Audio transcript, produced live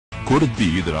Could it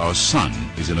be that our sun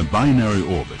is in a binary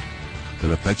orbit that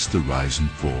affects the rise and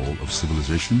fall of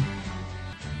civilization?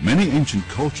 Many ancient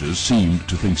cultures seemed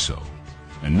to think so,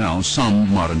 and now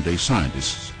some modern-day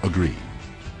scientists agree.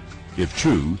 If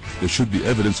true, there should be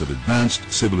evidence of advanced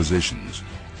civilizations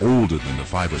older than the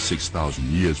 5,000 or 6,000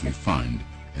 years we find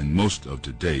in most of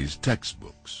today's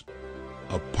textbooks.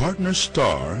 A partner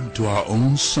star to our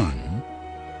own sun?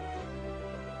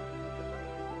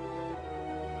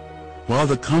 While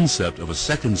the concept of a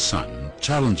second sun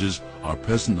challenges our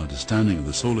present understanding of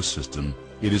the solar system,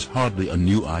 it is hardly a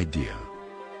new idea.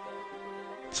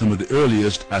 Some of the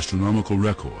earliest astronomical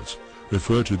records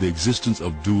refer to the existence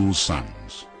of dual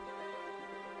suns.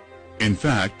 In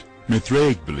fact,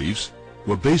 Mithraic beliefs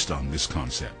were based on this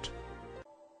concept.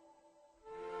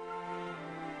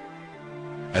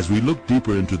 As we look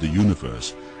deeper into the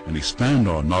universe and expand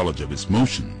our knowledge of its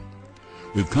motion,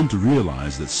 we've come to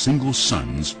realize that single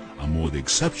suns are more the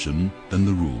exception than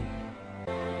the rule.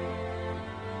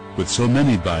 With so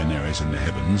many binaries in the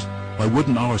heavens, why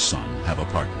wouldn't our sun have a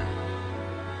partner?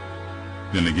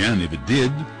 Then again, if it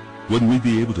did, wouldn't we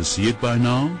be able to see it by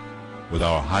now, with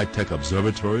our high-tech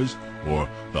observatories or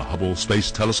the Hubble Space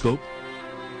Telescope?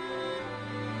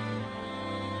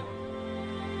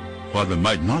 While there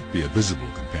might not be a visible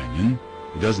companion,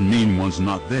 it doesn't mean one's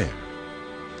not there.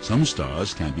 Some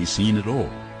stars can't be seen at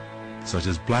all, such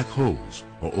as black holes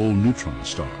or old neutron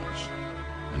stars,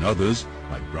 and others,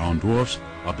 like brown dwarfs,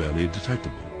 are barely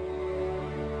detectable.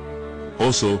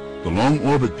 Also, the long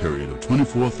orbit period of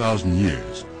 24,000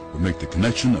 years would make the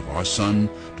connection of our sun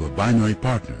to a binary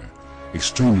partner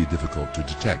extremely difficult to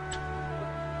detect.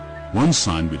 One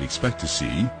sign we'd expect to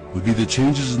see would be the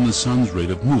changes in the sun's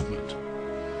rate of movement.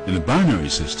 In a binary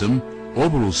system,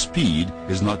 orbital speed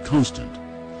is not constant,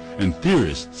 and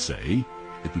theorists say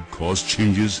it would cause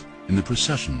changes in the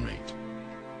precession rate.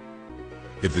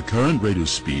 If the current rate of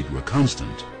speed were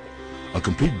constant, a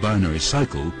complete binary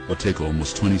cycle would take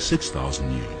almost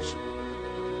 26,000 years.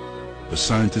 The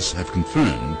scientists have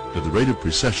confirmed that the rate of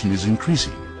precession is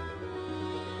increasing.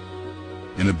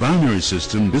 In a binary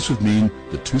system, this would mean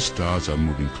that two stars are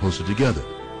moving closer together,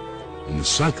 and the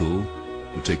cycle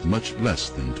would take much less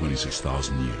than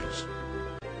 26,000 years.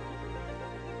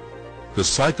 The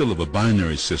cycle of a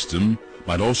binary system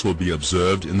might also be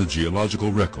observed in the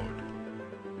geological record.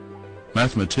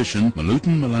 Mathematician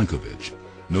Milutin Milankovitch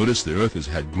noticed the Earth has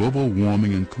had global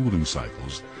warming and cooling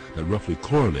cycles that roughly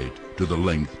correlate to the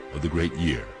length of the Great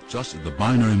Year. Just as the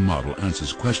binary model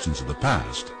answers questions of the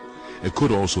past, it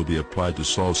could also be applied to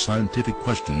solve scientific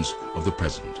questions of the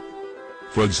present.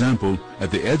 For example,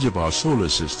 at the edge of our solar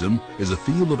system is a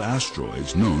field of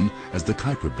asteroids known as the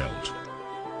Kuiper Belt.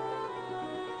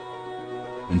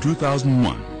 In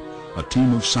 2001, a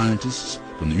team of scientists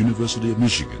from the University of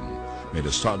Michigan made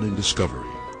a startling discovery.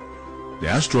 The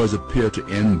asteroids appear to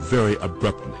end very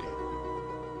abruptly.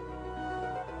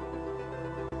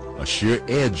 A sheer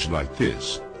edge like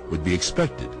this would be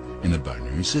expected in a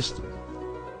binary system.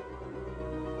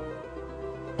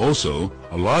 Also,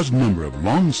 a large number of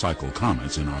long-cycle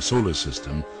comets in our solar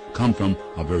system come from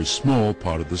a very small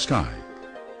part of the sky.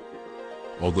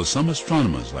 Although some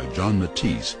astronomers like John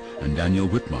Matisse and Daniel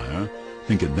Whitmire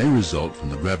think it may result from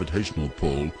the gravitational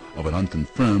pull of an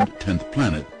unconfirmed 10th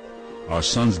planet, our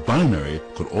sun's binary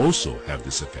could also have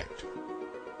this effect.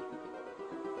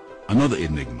 Another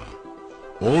enigma.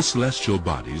 All celestial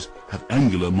bodies have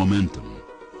angular momentum,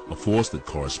 a force that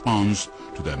corresponds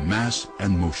to their mass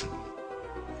and motion.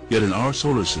 Yet in our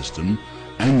solar system,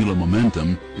 angular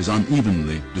momentum is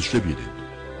unevenly distributed.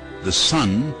 The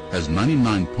sun has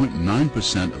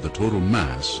 99.9% of the total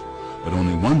mass, but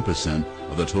only 1%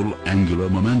 of the total angular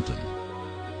momentum.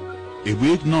 If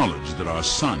we acknowledge that our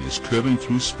sun is curving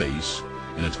through space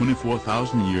in a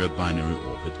 24,000-year binary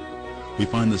orbit, we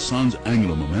find the sun's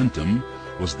angular momentum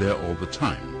was there all the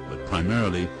time, but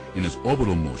primarily in its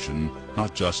orbital motion,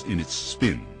 not just in its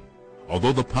spin.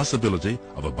 Although the possibility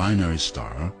of a binary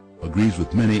star agrees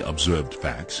with many observed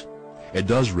facts, it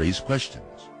does raise questions.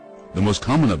 The most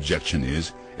common objection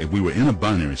is, if we were in a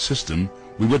binary system,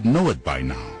 we would know it by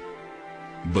now.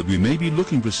 But we may be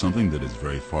looking for something that is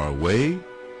very far away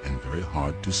and very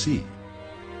hard to see.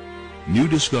 New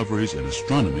discoveries in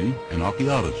astronomy and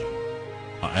archaeology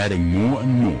are adding more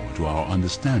and more to our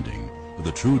understanding of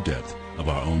the true depth of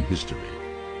our own history.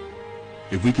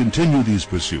 If we continue these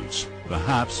pursuits,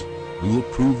 perhaps we will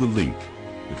prove the link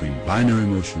between binary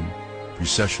motion,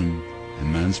 precession,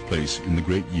 and man's place in the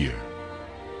Great Year.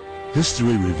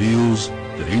 History reveals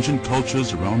that ancient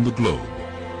cultures around the globe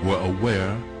were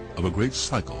aware of a great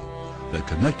cycle that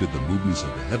connected the movements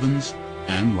of the heavens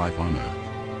and life on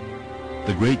Earth.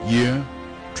 The Great Year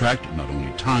tracked not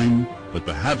only time, but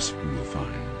perhaps we will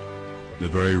find the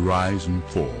very rise and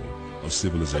fall of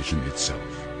civilization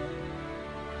itself.